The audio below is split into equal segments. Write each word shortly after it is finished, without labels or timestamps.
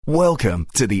Welcome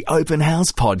to the Open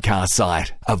House podcast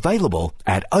site, available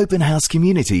at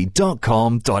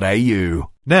openhousecommunity.com.au.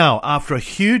 Now, after a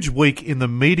huge week in the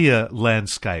media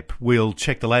landscape, we'll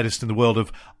check the latest in the world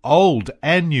of old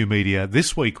and new media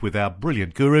this week with our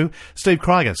brilliant guru, Steve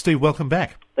Kryger. Steve, welcome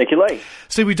back. Thank you, Lee.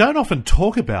 Steve, we don't often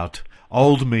talk about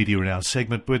old media in our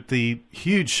segment, but the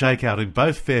huge shakeout in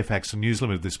both Fairfax and News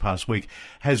Limited this past week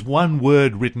has one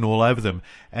word written all over them,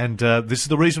 and this is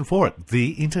the reason for it: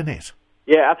 the internet.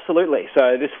 Yeah, absolutely.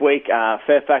 So this week,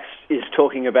 Fairfax is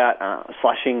talking about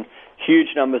slashing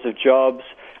huge numbers of jobs,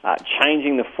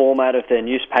 changing the format of their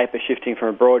newspaper, shifting from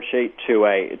a broadsheet to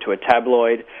a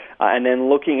tabloid, and then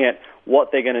looking at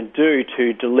what they're going to do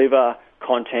to deliver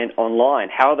content online.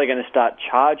 How are they going to start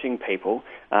charging people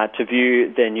to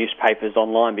view their newspapers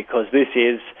online? Because this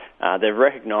is, they've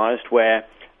recognised, where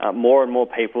more and more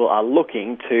people are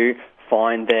looking to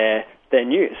find their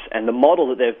news. And the model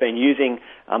that they've been using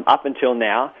up until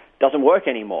now doesn't work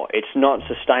anymore. It's not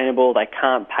sustainable. They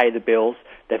can't pay the bills.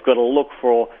 They've got to look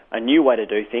for a new way to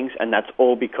do things, and that's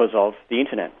all because of the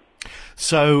internet.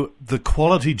 So the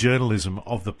quality journalism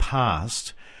of the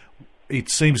past, it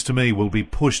seems to me, will be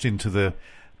pushed into the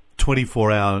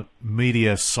 24-hour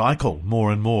media cycle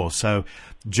more and more. So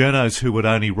journos who would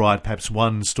only write perhaps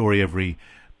one story every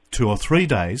 2 or 3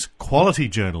 days, quality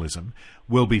journalism,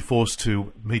 will be forced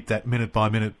to meet that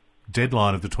minute-by-minute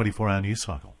deadline of the 24-hour news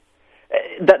cycle.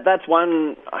 That's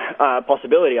one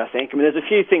possibility, I think. I mean, there's a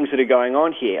few things that are going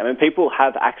on here. I mean, people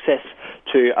have access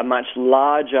to a much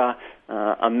larger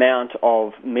amount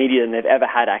of media than they've ever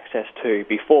had access to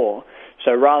before.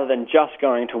 So rather than just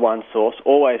going to one source,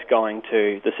 always going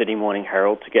to the Sydney Morning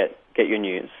Herald to get your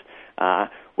news,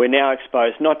 we're now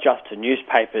exposed not just to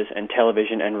newspapers and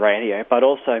television and radio, but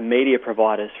also media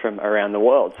providers from around the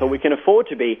world. So we can afford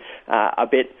to be a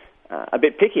bit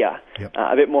pickier,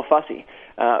 a bit more fussy.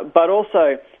 But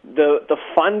also the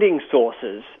funding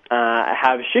sources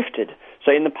have shifted.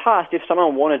 So in the past, if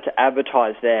someone wanted to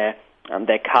advertise their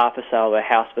car for sale, their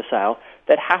house for sale,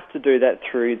 they'd have to do that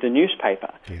through the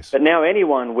newspaper. Yes. But now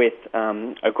anyone with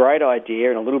a great idea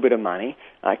and a little bit of money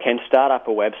can start up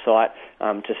a website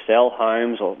to sell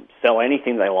homes or sell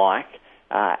anything they like,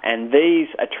 and these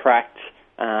attract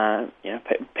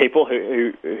people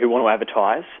who want to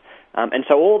advertise. And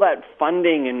so all that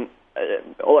funding and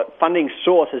all that funding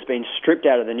source has been stripped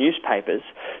out of the newspapers,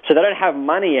 so they don't have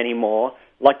money anymore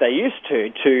like they used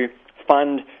to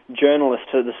fund journalists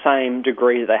to the same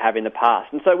degree that they have in the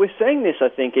past. And so we're seeing this, I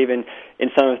think, even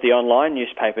in some of the online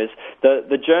newspapers.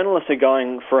 The journalists are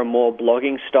going for a more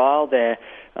blogging style. They're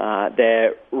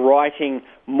writing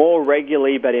more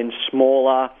regularly but in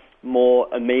smaller, more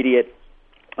immediate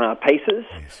pieces.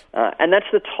 Yes. And that's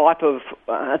the type of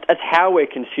that's how we're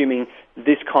consuming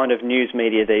this kind of news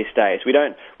media these days.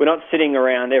 We're not sitting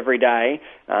around every day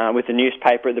with the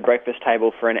newspaper at the breakfast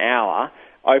table for an hour,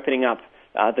 opening up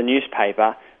the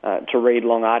newspaper to read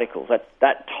long articles.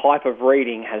 That type of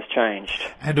reading has changed.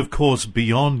 And of course,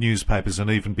 beyond newspapers and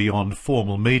even beyond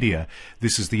formal media,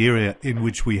 this is the area in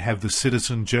which we have the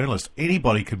citizen journalist.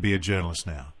 Anybody can be a journalist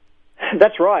now.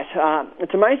 That's right.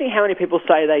 It's amazing how many people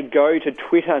say they go to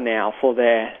Twitter now for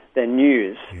their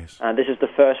news. Yes. This is the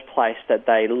first place that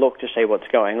they look to see what's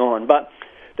going on. But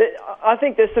I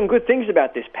think there's some good things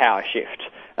about this power shift.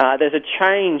 There's a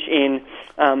change in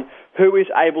who is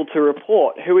able to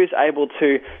report, who is able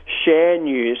to share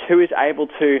news, who is able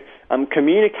to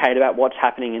communicate about what's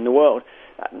happening in the world.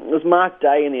 It was Mark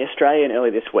Day in The Australian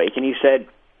earlier this week, and he said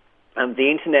the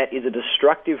internet is a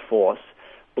destructive force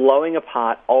blowing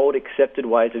apart old accepted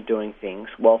ways of doing things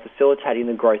while facilitating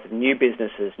the growth of new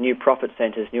businesses, new profit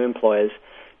centres, new employers,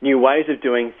 new ways of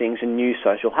doing things and new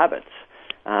social habits.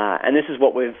 And this is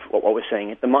what we're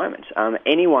seeing at the moment.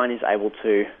 Anyone is able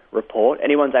to report.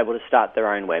 Anyone's able to start their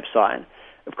own website.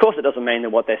 Of course, it doesn't mean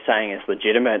that what they're saying is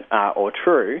legitimate or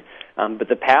true, but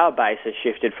the power base has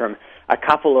shifted from a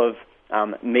couple of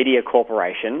media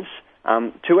corporations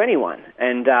to anyone.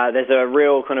 And there's a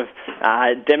real kind of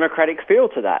democratic feel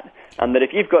to that, that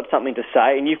if you've got something to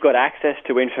say and you've got access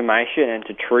to information and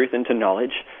to truth and to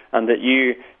knowledge, that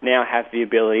you now have the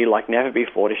ability, like never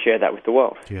before, to share that with the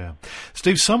world. Yeah.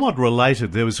 Steve, somewhat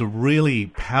related, there was a really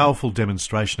powerful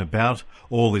demonstration about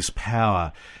all this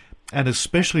power, and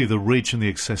especially the reach and the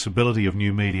accessibility of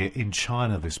new media in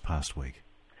China this past week.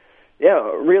 Yeah,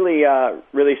 really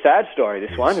sad story,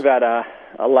 this one, about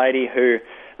a lady who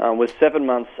was 7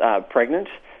 months pregnant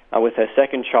with her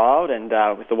second child, and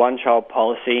with the one-child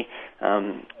policy,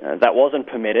 that wasn't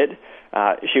permitted.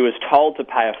 She was told to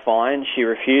pay a fine. She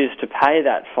refused to pay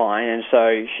that fine, and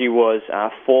so she was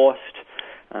forced,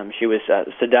 she was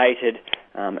sedated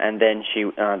and then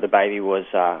the baby was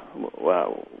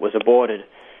aborted.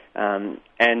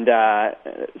 And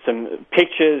some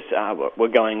pictures were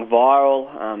going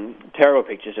viral, terrible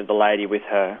pictures of the lady with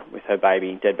her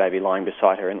dead baby lying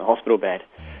beside her in the hospital bed,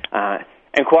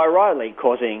 and quite rightly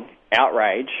causing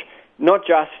outrage, not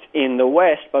just in the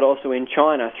West but also in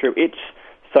China through its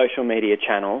social media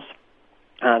channels.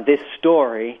 This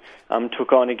story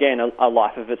took on again a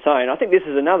life of its own. I think this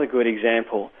is another good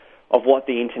example of what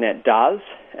the internet does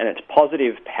and its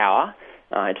positive power,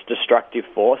 its destructive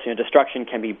force. Destruction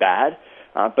can be bad,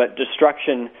 but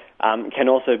destruction can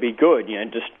also be good.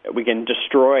 We can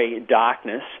destroy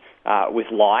darkness with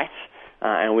light,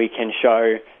 and we can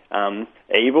show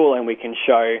evil, and we can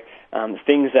show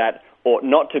things that ought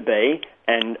not to be,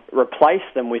 and replace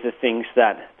them with the things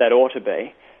that ought to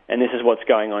be. And this is what's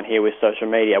going on here with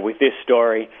social media. With this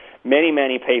story,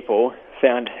 many people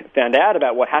found out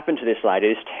about what happened to this lady,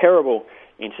 this terrible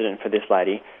incident for this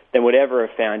lady, than would ever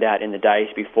have found out in the days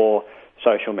before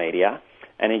social media.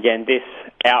 And again, this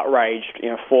outrage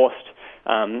forced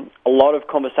a lot of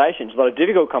conversations, a lot of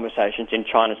difficult conversations in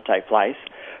China to take place,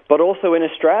 but also in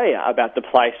Australia about the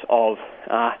place of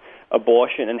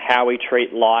abortion and how we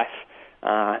treat life.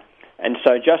 And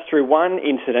so just through one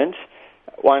incident,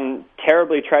 one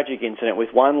terribly tragic incident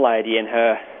with one lady and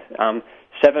her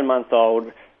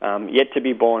 7-month-old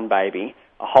yet-to-be-born baby,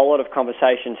 a whole lot of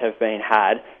conversations have been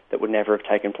had that would never have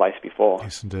taken place before.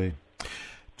 Yes, indeed.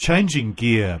 Changing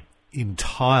gear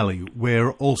entirely,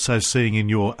 we're also seeing in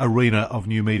your arena of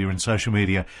new media and social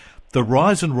media the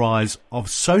rise of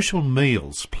social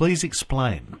meals. Please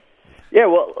explain. Yeah,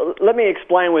 well, let me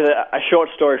explain with a short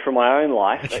story from my own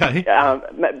life. Okay.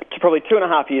 Probably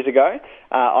 2.5 years ago,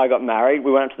 I got married.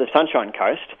 We went up to the Sunshine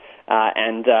Coast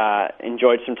and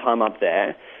enjoyed some time up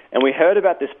there. And we heard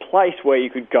about this place where you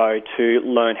could go to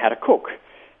learn how to cook.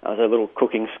 It was a little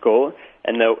cooking school.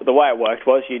 And the way it worked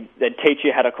was they'd teach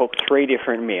you how to cook 3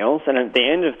 different meals. And at the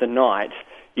end of the night,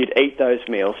 you'd eat those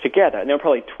meals together. And there were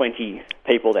probably 20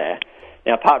 people there.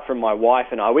 Now, apart from my wife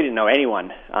and I, we didn't know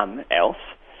anyone else.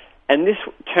 And this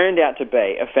turned out to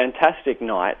be a fantastic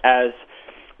night as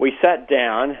we sat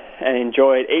down and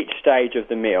enjoyed each stage of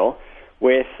the meal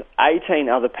with 18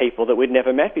 other people that we'd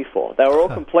never met before. They were all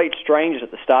complete strangers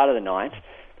at the start of the night,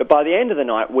 but by the end of the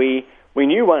night, we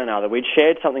knew one another. We'd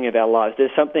shared something of our lives.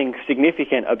 There's something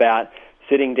significant about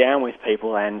sitting down with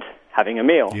people and having a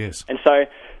meal. Yes. And so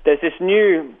there's this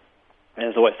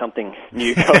there's always something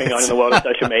new going on in the world of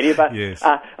social media, but yes.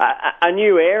 A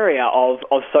new area of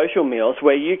social meals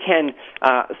where you can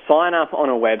sign up on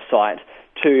a website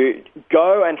to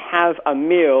go and have a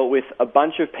meal with a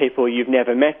bunch of people you've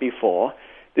never met before.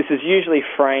 This is usually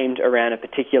framed around a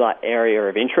particular area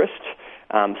of interest.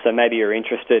 So maybe you're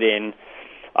interested in,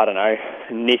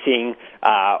 knitting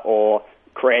or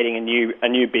creating a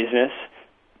new business.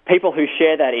 People who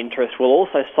share that interest will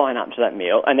also sign up to that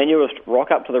meal, and then you'll just rock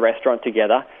up to the restaurant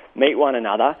together, meet one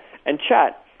another, and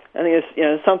chat. I think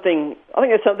there's something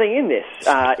in this.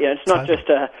 It's not just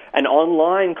an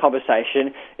online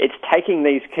conversation. It's taking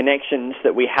these connections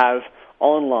that we have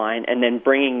online and then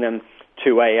bringing them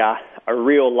to a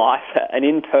real life, an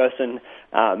in-person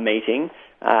meeting.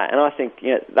 And I think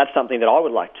that's something that I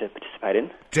would like to participate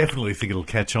in. Definitely think it'll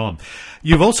catch on.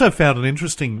 You've also found an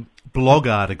interesting blog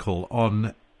article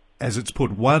on, as it's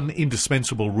put, one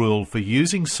indispensable rule for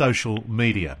using social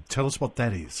media. Tell us what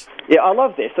that is. Yeah, I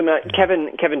love this. Kevin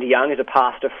DeYoung is a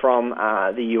pastor from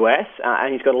the US,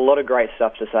 and he's got a lot of great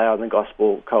stuff to say on the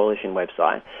Gospel Coalition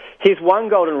website. His one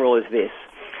golden rule is this: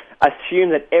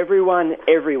 assume that everyone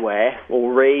everywhere will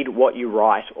read what you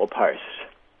write or post.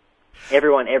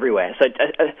 Everyone everywhere. So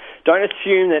don't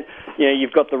assume that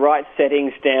you've got the right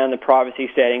settings down, the privacy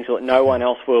settings, or that no one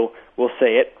else will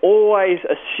see it. Always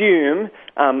assume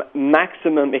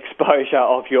maximum exposure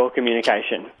of your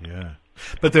communication. Yeah.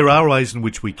 But there are ways in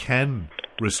which we can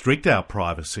restrict our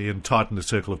privacy and tighten the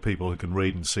circle of people who can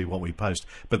read and see what we post.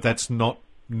 But that's not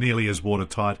nearly as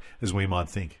watertight as we might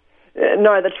think.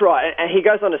 No, that's right. And he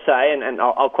goes on to say, and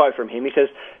I'll quote from him, he says,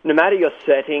 no matter your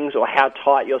settings or how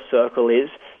tight your circle is,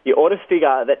 you ought to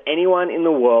figure that anyone in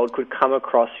the world could come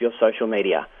across your social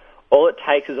media. All it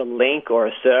takes is a link or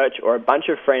a search or a bunch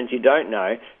of friends you don't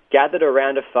know gathered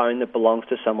around a phone that belongs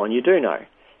to someone you do know.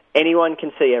 Anyone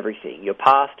can see everything: your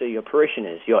pastor, your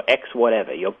parishioners, your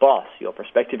ex-whatever, your boss, your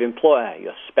prospective employer,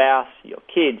 your spouse, your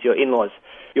kids, your in-laws,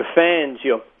 your fans,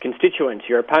 your constituents,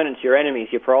 your opponents, your enemies,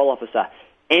 your parole officer.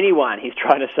 Anyone, he's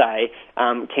trying to say,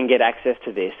 can get access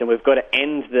to this. And we've got to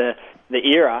end the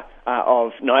era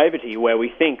of naivety where we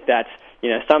think that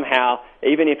somehow,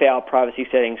 even if our privacy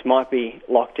settings might be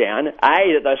locked down,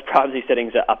 that those privacy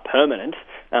settings are permanent.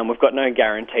 We've got no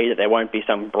guarantee that there won't be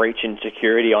some breach in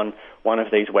security on one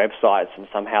of these websites and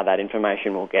somehow that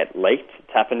information will get leaked.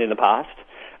 It's happened in the past.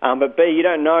 But B, you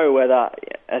don't know whether,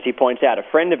 as he points out, a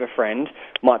friend of a friend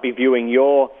might be viewing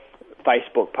your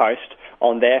Facebook post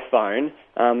on their phone,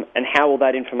 and how will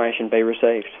that information be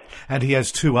received? And he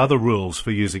has 2 other rules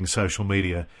for using social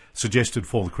media suggested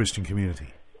for the Christian community.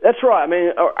 That's right. I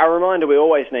mean, a reminder we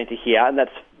always need to hear, and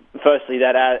that's firstly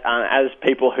that as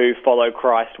people who follow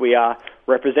Christ, we are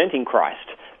representing Christ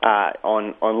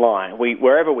online.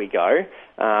 Wherever we go,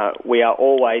 we are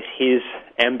always his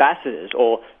ambassadors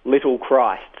or little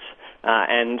Christs.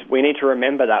 And we need to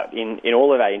remember that in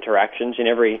all of our interactions, in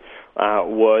every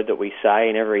word that we say,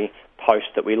 in every post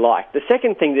that we like. The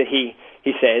second thing that he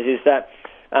says is that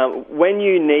when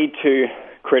you need to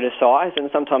criticise, and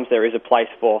sometimes there is a place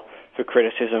for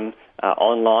criticism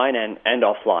online and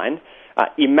offline,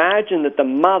 imagine that the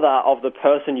mother of the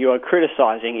person you are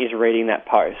criticising is reading that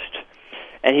post.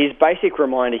 And his basic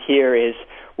reminder here is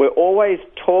we're always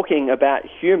talking about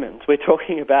humans. We're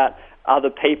talking about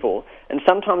other people. And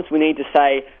sometimes we need to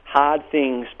say hard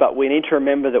things, but we need to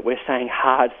remember that we're saying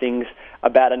hard things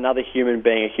about another human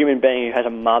being, a human being who has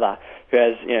a mother, who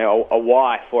has a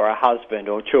wife or a husband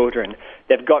or children.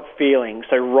 They've got feelings,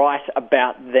 so write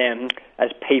about them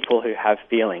as people who have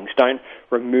feelings. Don't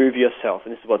remove yourself,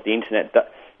 and this is what the internet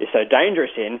is so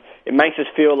dangerous in. It makes us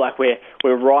feel like we're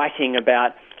writing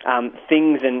about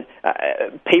things and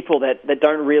people that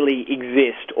don't really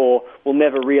exist or will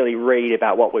never really read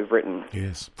about what we've written.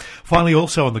 Yes. Finally,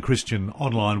 also on the Christian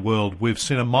online world, we've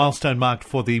seen a milestone marked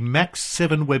for the Max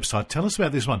 7 website. Tell us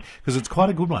about this one, because it's quite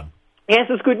a good one. Yes,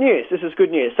 this is good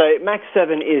news. So Max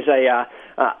 7 is a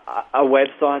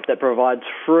website that provides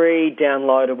free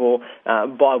downloadable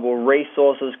Bible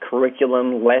resources,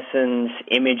 curriculum, lessons,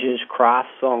 images,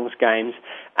 crafts, songs, games,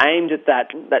 aimed at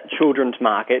that children's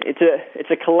market. It's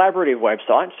a collaborative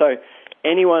website, so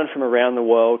anyone from around the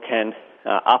world can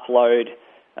upload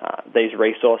these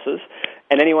resources,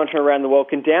 and anyone from around the world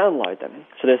can download them.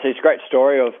 So there's this great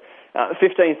story of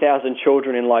 15,000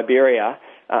 children in Liberia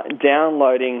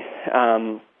downloading,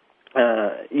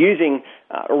 using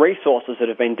resources that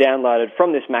have been downloaded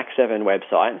from this Max 7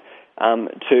 website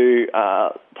to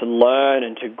learn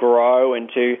and to grow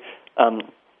and to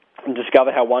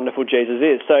discover how wonderful Jesus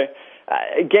is. So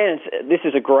again, this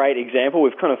is a great example.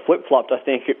 We've kind of flip-flopped, I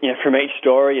think, from each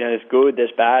story. There's good,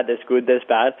 there's bad, there's good, there's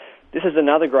bad. This is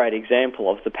another great example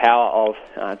of the power of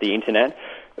the internet.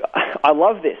 I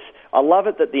love this. I love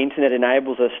it that the internet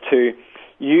enables us to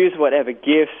use whatever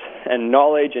gifts and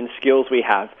knowledge and skills we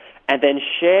have and then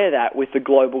share that with the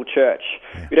global church.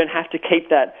 Yeah. We don't have to keep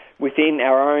that within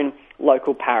our own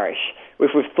local parish.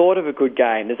 If we've thought of a good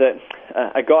game, there's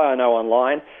a guy I know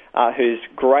online who's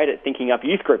great at thinking up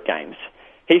youth group games.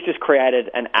 He's just created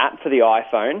an app for the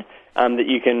iPhone that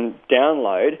you can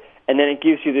download, and then it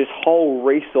gives you this whole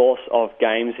resource of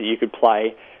games that you could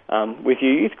play with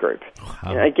your youth group.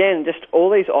 Wow. Again, just all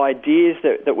these ideas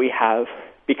that we have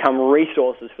become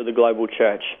resources for the global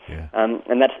church. Yeah.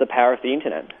 And that's the power of the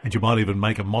internet. And you might even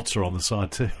make a mozza on the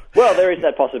side too. Well, there is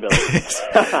that possibility.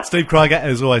 Steve Kryger,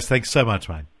 as always, thanks so much,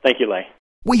 mate. Thank you, Lee.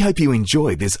 We hope you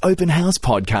enjoyed this Open House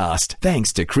podcast,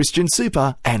 thanks to Christian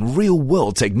Super and Real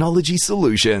World Technology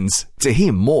Solutions. To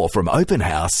hear more from Open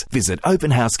House, visit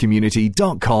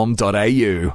openhousecommunity.com.au.